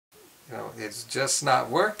You know, it's just not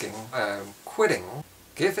working. I'm quitting,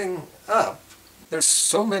 giving up. There's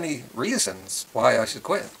so many reasons why I should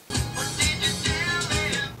quit.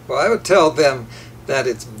 Well, I would tell them that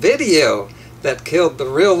it's video that killed the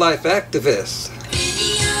real-life activists.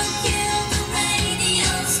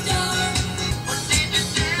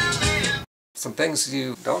 Some things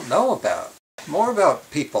you don't know about. More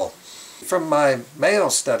about people. From my male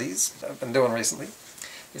studies I've been doing recently,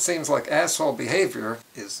 it seems like asshole behavior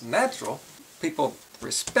is natural. People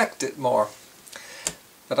respect it more.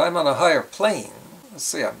 But I'm on a higher plane. Let's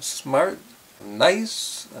see, I'm smart, I'm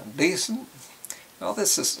nice, I'm decent. All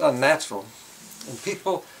this is unnatural. And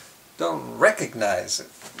people don't recognize it,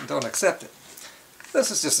 don't accept it. This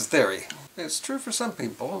is just a theory. It's true for some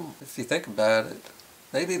people, if you think about it.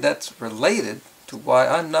 Maybe that's related to why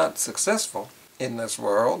I'm not successful in this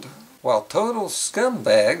world, while total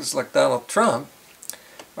scumbags like Donald Trump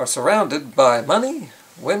are surrounded by money,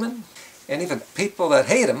 women, and even people that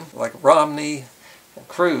hate him, like Romney and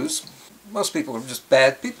Cruz. Most people are just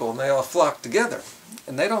bad people and they all flock together.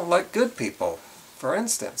 And they don't like good people. For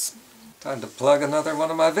instance, time to plug another one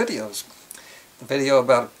of my videos. The video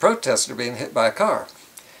about a protester being hit by a car.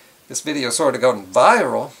 This video sort of going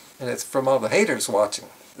viral, and it's from all the haters watching.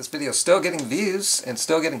 This video is still getting views and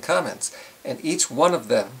still getting comments, and each one of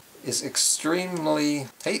them is extremely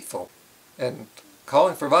hateful and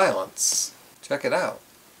calling for violence. Check it out.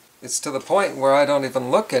 It's to the point where I don't even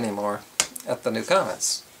look anymore at the new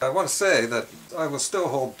comments. I want to say that I will still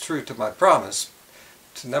hold true to my promise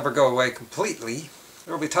to never go away completely.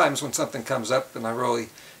 There will be times when something comes up and I really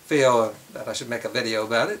feel that I should make a video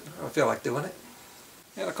about it, or I feel like doing it.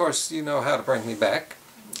 And of course, you know how to bring me back.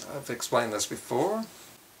 I've explained this before.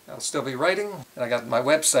 I'll still be writing, and I got my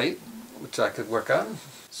website, which I could work on.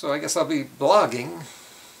 So I guess I'll be blogging.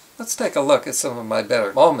 Let's take a look at some of my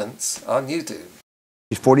better moments on YouTube.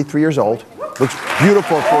 She's 43 years old. Looks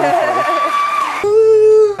beautiful at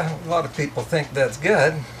 43. A lot of people think that's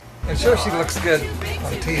good. And sure, she looks good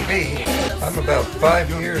on TV. I'm about 5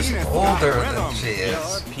 years older than she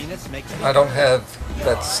is. I don't have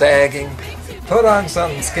that sagging. Put on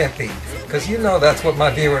something skimpy, because you know that's what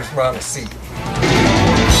my viewers want to see.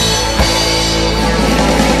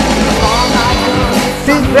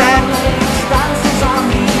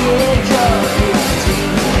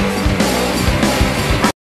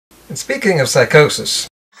 And speaking of psychosis,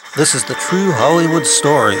 this is the true Hollywood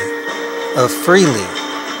story of Freely.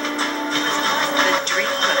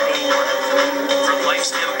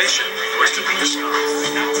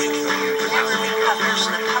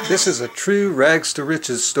 This is a true rags to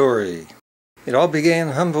riches story. It all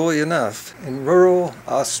began humbly enough in rural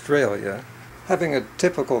Australia, having a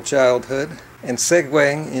typical childhood and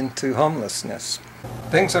segueing into homelessness.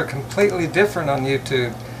 Things are completely different on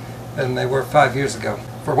YouTube than they were 5 years ago.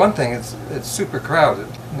 For one thing, it's super crowded.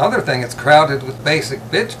 Another thing, it's crowded with basic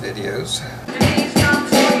bitch videos.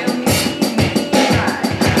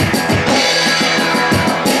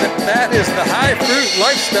 That is the high fruit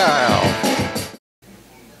lifestyle.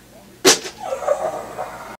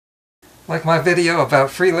 Like my video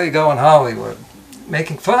about Freely going Hollywood,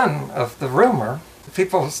 making fun of the rumor,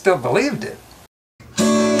 people still believed it.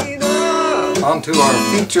 On to our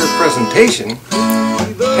feature presentation,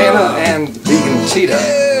 Tana and Vegan Cheetah.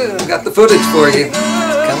 I've got the footage for you.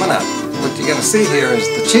 It's coming up. What you're going to see here is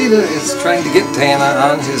the cheetah is trying to get Tana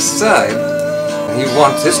on his side. He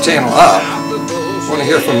wants his channel up. I want to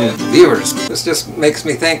hear from the viewers. This just makes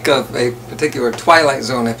me think of a particular Twilight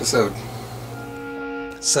Zone episode.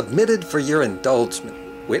 Submitted for your indulgement.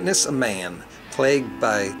 Witness a man plagued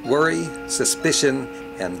by worry, suspicion,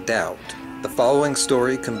 and doubt. The following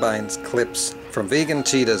story combines clips from Vegan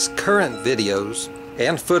Cheetah's current videos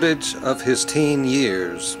and footage of his teen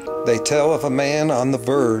years. They tell of a man on the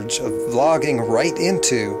verge of vlogging right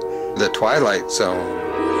into the Twilight Zone.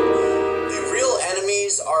 The real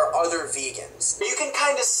enemies are other vegans. You can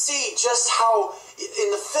kind of see just how,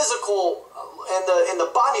 in the physical and in the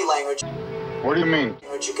body language. What do you mean?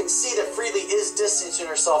 You can see that Freely is distancing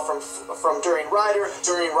herself from during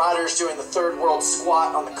Ryder's doing the third world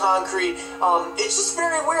squat on the concrete. It's just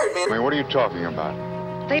very weird, man. I mean, what are you talking about?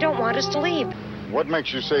 They don't want us to leave. What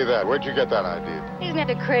makes you say that? Where'd you get that idea? Isn't that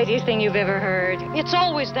the craziest thing you've ever heard? It's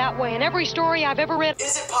always that way in every story I've ever read.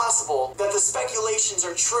 Is it possible that the speculations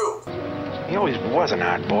are true? He always was an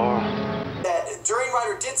oddball. That during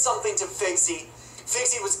Ryder did something to Figsy.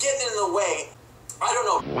 Figsy was getting in the way. I don't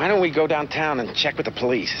know. Why don't we go downtown and check with the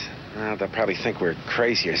police? They'll probably think we're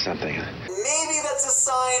crazy or something. Maybe that's a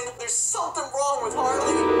sign there's something wrong with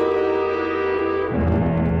Harley.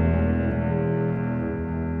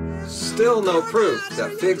 Still no proof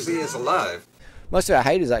that Figsy is alive. Most of our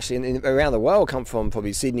haters actually around the world come from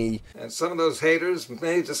probably Sydney. And some of those haters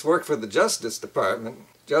may just work for the Justice Department.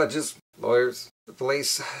 Judges, lawyers, the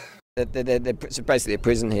police. They're basically a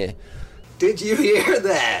prison here. Did you hear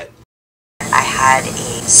that? I had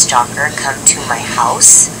a stalker come to my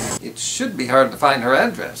house. It should be hard to find her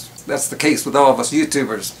address. That's the case with all of us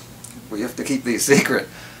YouTubers. We have to keep these secret.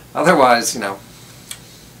 Otherwise, you know.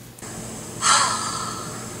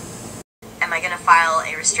 Am I going to file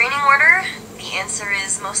a restraining order? The answer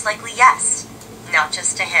is most likely yes. Not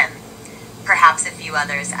just to him. Perhaps a few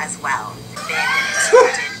others as well. Been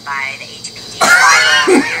instructed by the HPD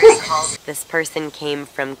Bible called. This person came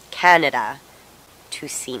from Canada to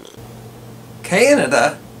see me.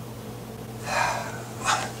 Canada?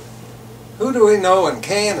 Who do we know in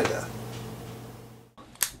Canada?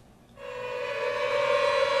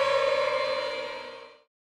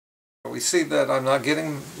 We see that I'm not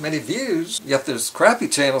getting many views, yet there's crappy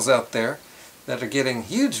channels out there that are getting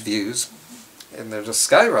huge views, and they're just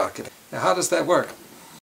skyrocketing. Now how does that work?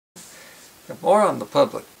 More on the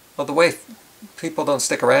public. Well, the way people don't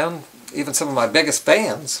stick around, even some of my biggest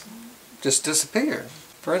fans just disappear.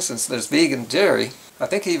 For instance, there's Vegan Jerry. I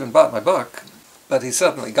think he even bought my book, but he's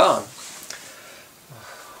suddenly gone.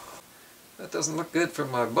 That doesn't look good for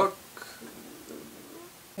my book.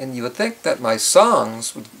 And you would think that my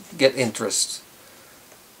songs would get interest.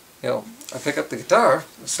 You know, I pick up the guitar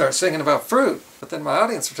and start singing about fruit, but then my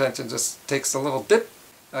audience retention just takes a little dip.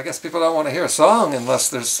 I guess people don't want to hear a song unless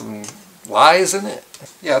there's some lies in it.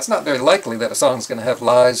 Yeah, it's not very likely that a song's going to have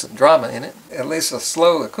lies and drama in it. At least a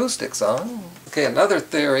slow acoustic song. Okay, another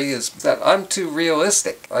theory is that I'm too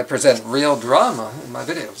realistic. I present real drama in my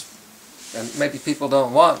videos. And maybe people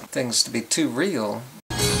don't want things to be too real.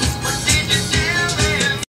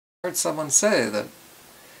 I heard someone say that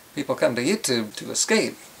people come to YouTube to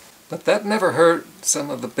escape. But that never hurt some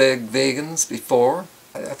of the big vegans before.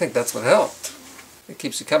 I think that's what helped. It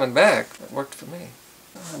keeps you coming back. It worked for me.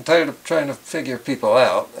 I'm tired of trying to figure people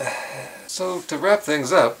out. So to wrap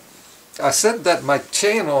things up, I said that my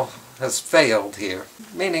channel has failed here.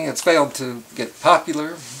 Meaning it's failed to get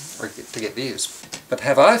popular or to get views. But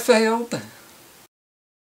have I failed?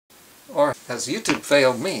 Or has YouTube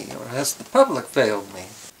failed me? Or has the public failed me?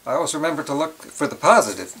 I always remember to look for the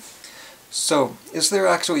positive. So, is there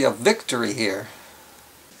actually a victory here?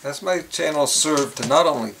 Has my channel served to not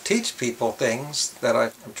only teach people things that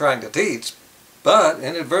I'm trying to teach, but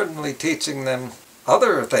inadvertently teaching them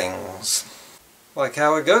other things? Like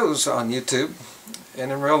how it goes on YouTube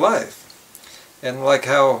and in real life. And like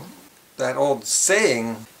how that old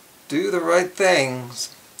saying, do the right things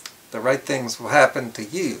will happen to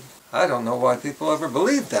you. I don't know why people ever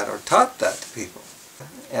believed that or taught that to people.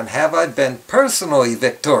 And have I been personally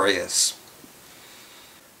victorious?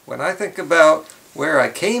 When I think about where I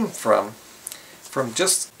came from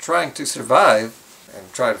just trying to survive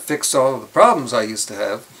and try to fix all of the problems I used to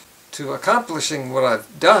have, to accomplishing what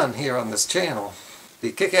I've done here on this channel,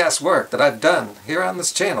 the kick-ass work that I've done here on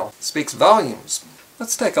this channel speaks volumes.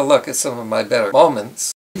 Let's take a look at some of my better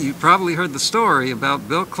moments. You probably heard the story about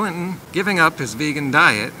Bill Clinton giving up his vegan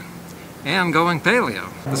diet and going paleo.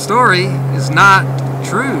 The story is not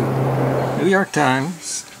true. New York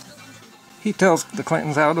Times. He tells the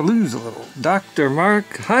Clintons how to lose a little. Dr.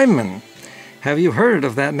 Mark Hyman. Have you heard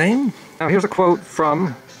of that name? Now here's a quote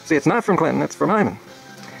from, see, it's not from Clinton, it's from Hyman.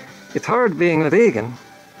 It's hard being a vegan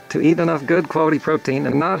to eat enough good quality protein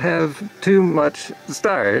and not have too much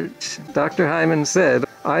starch. Dr. Hyman said,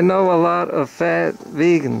 I know a lot of fat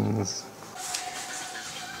vegans.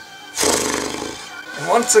 And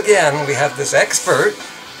once again, we have this expert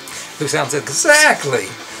who sounds exactly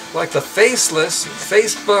like the faceless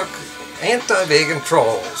Facebook anti-vegan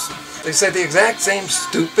trolls. They say the exact same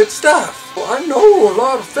stupid stuff. Well, I know a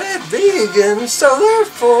lot of fat vegans, so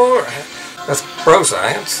therefore... That's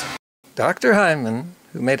pro-science. Dr. Hyman,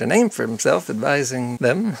 who made a name for himself advising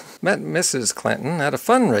them, met Mrs. Clinton at a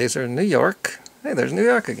fundraiser in New York. Hey, there's New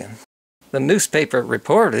York again. The newspaper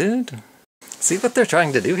reported. See what they're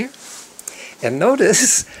trying to do here? And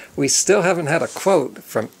notice, we still haven't had a quote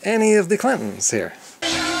from any of the Clintons here.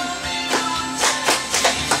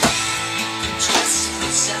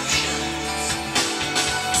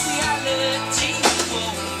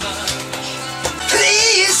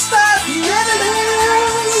 Please stop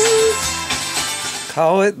yelling!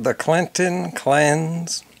 Call it the Clinton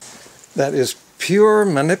cleanse. That is pure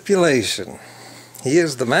manipulation. He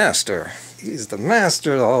is the master. He's the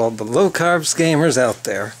master of all the low-carb scammers out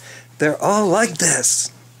there. They're all like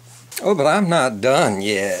this. Oh, but I'm not done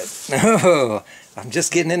yet. No, I'm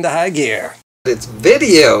just getting into high gear. It's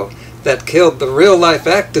video that killed the real-life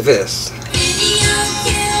activists. Video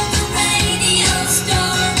killed the radio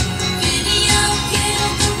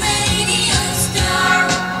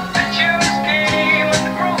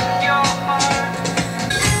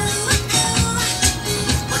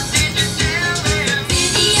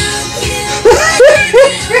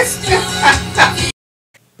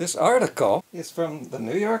This article is from the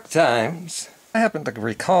New York Times. I happen to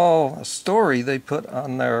recall a story they put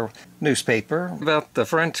on their newspaper about the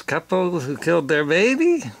French couple who killed their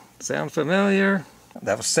baby. Sound familiar?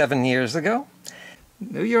 That was 7 years ago.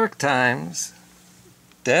 New York Times,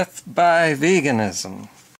 Death by Veganism.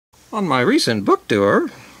 On my recent book tour,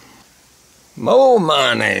 Mo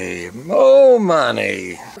money.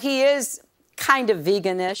 He is kind of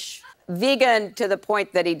veganish. Vegan to the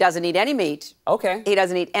point that he doesn't eat any meat. Okay. He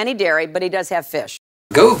doesn't eat any dairy, but he does have fish.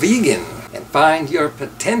 Go vegan and find your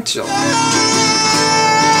potential.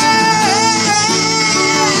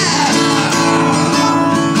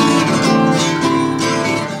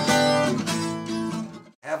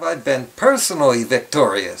 Have I been personally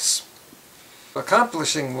victorious?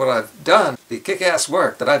 Accomplishing what I've done, the kick-ass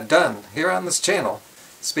work that I've done here on this channel,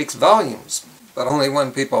 speaks volumes, but only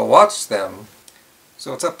when people watch them.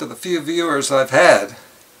 So it's up to the few viewers I've had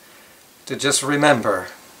to just remember